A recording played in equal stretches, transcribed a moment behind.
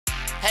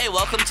Hey,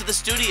 welcome to the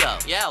studio.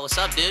 Yeah, what's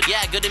up, dude?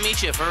 Yeah, good to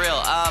meet you, for real.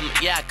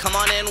 Yeah, come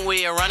on in.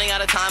 We are running out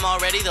of time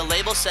already. The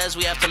label says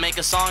we have to make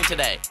a song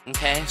today.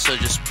 Okay, so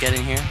just get in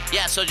here.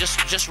 Yeah, so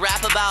just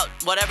rap about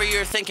whatever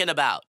you're thinking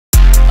about.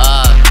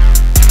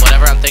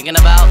 Whatever I'm thinking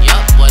about?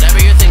 Yup, whatever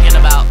you're thinking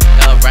about.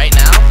 Right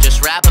now?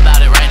 Just rap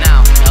about it right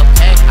now.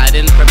 Okay, I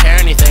didn't prepare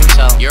anything,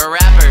 so you're a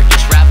rapper.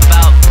 Just rap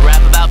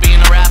about being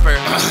a rapper.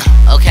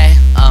 Okay,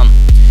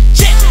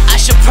 yeah, I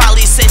should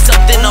probably say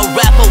something a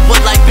rapper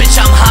would, like,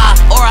 bitch, I'm high.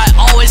 Or I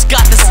always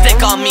got the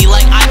stick on me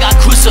like I got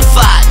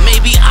crucified.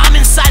 Maybe I'm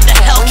inside the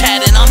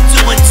Hellcat and I'm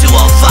doing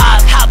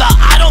 205. How about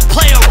I don't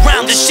play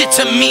around? This shit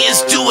to me is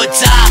do or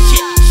die.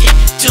 Yeah, yeah,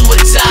 do or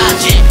die.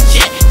 Yeah,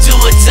 yeah, do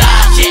or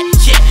die. Yeah,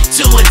 yeah,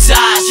 do or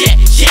die. Yeah,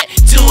 yeah,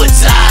 do or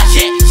die.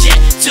 Yeah, yeah,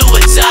 do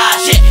or die.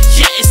 Yeah,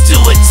 yeah, it's do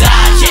or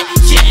die. Yeah,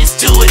 yeah, it's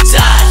do or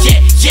die.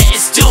 Yeah, yeah,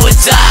 it's do or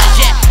die.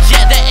 Yeah,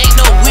 yeah, there ain't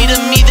no we to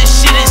me. This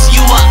shit is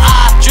you or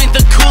I. Drink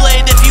the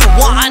Kool-Aid if you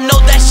want. I know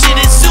that shit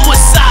is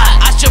suicide.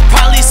 I should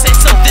probably say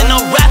something a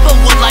rapper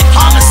would, like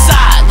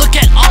homicide. Look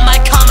at all my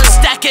comments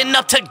stacking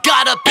up to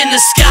God up in the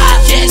sky.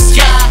 Yes,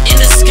 yeah, in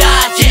the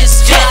sky.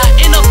 Yes,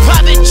 yeah, in a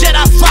private jet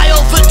I fly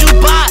over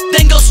Dubai,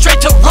 then go straight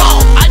to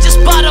Rome. I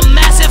just bought a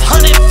massive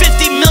 $150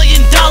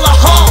 million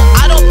home.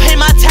 I don't pay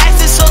my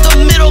taxes, so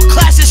the middle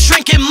class is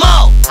shrinking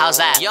more. How's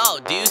that? Yo,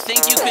 do you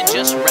think you could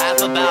just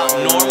rap about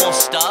normal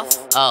stuff?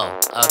 Oh,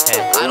 okay.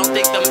 I don't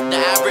think the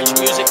average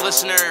music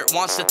listener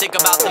wants to think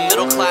about the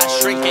middle class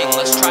shrinking.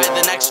 Let's try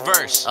the next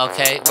verse.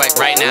 Okay, wait,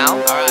 right now?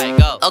 Alright,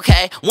 go.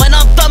 Okay, when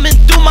I'm thumbing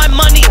through my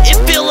money, it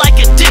feel like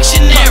a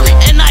dictionary.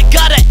 And I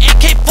got an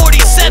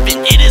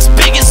AK-47, it is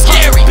big and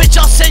scary. Bitch,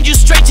 I'll send you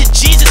straight to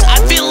Jesus,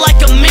 I feel like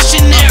a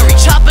missionary.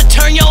 Chopper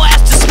turn your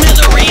ass to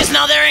smithereens,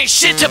 now there ain't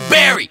shit to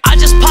bury. I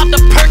just popped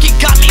a perk, it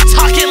got me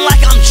talking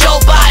like I'm Joe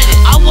Biden.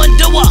 I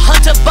wonder what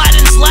Hunter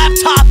Biden's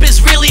laptop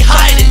is really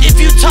hiding. If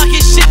you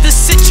talking shit, the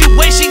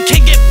situation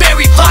can get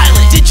very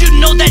violent. Did you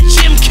know that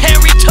Jim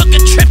Carrey took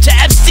a trip to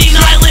Epstein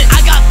Island? I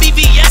got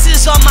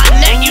BBS's on my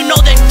neck, you know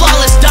they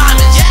flawless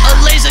diamonds. A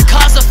laser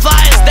caused the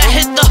fires that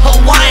hit the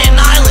Hawaiian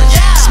Islands.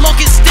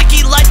 Smoking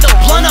sticky, light the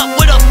blunt up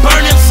with a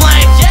burning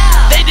flame.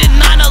 They did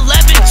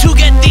 9/11 to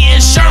get the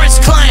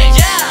insurance claim.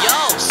 Yo,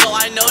 so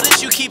I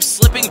noticed you keep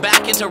slipping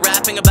back into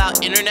rapping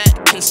about internet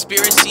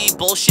conspiracy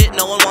bullshit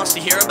no one wants to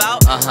hear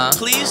about.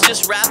 Please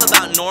just rap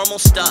about normal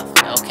stuff.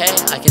 Okay,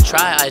 I can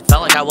try. I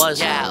felt like I was.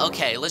 Yeah,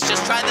 okay, let's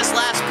just try this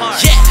last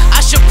part. Yeah,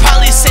 I should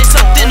probably say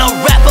something a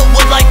rapper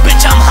would, like,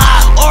 bitch, I'm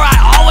high. Or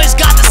I always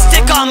got the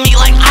stick on me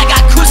like I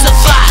got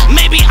crucified.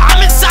 Maybe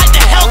I'm inside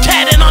the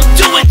Hellcat and I'm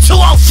doing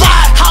 205.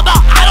 How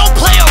about I don't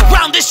play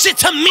around? This shit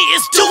to me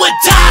is do or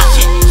die.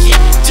 Yeah,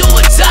 yeah, do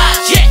or die.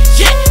 Yeah,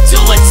 yeah, do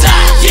or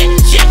die. Yeah,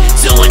 yeah,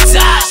 do or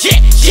die. Yeah,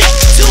 yeah,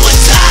 do or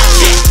die.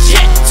 Yeah,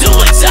 yeah, do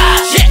or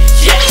die. Yeah,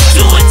 yeah,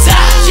 do or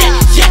die. Yeah,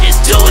 yeah, it's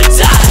do or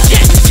die.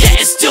 Yeah,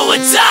 yeah, it's do or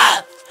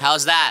die.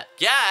 How's that?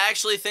 Yeah, I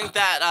actually think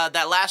that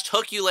that last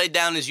hook you laid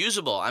down is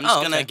usable. I'm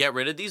just gonna get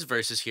rid of these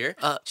verses here,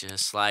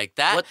 just like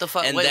that. What the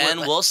fuck? And then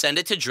we'll send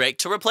it to Drake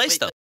to replace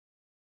them.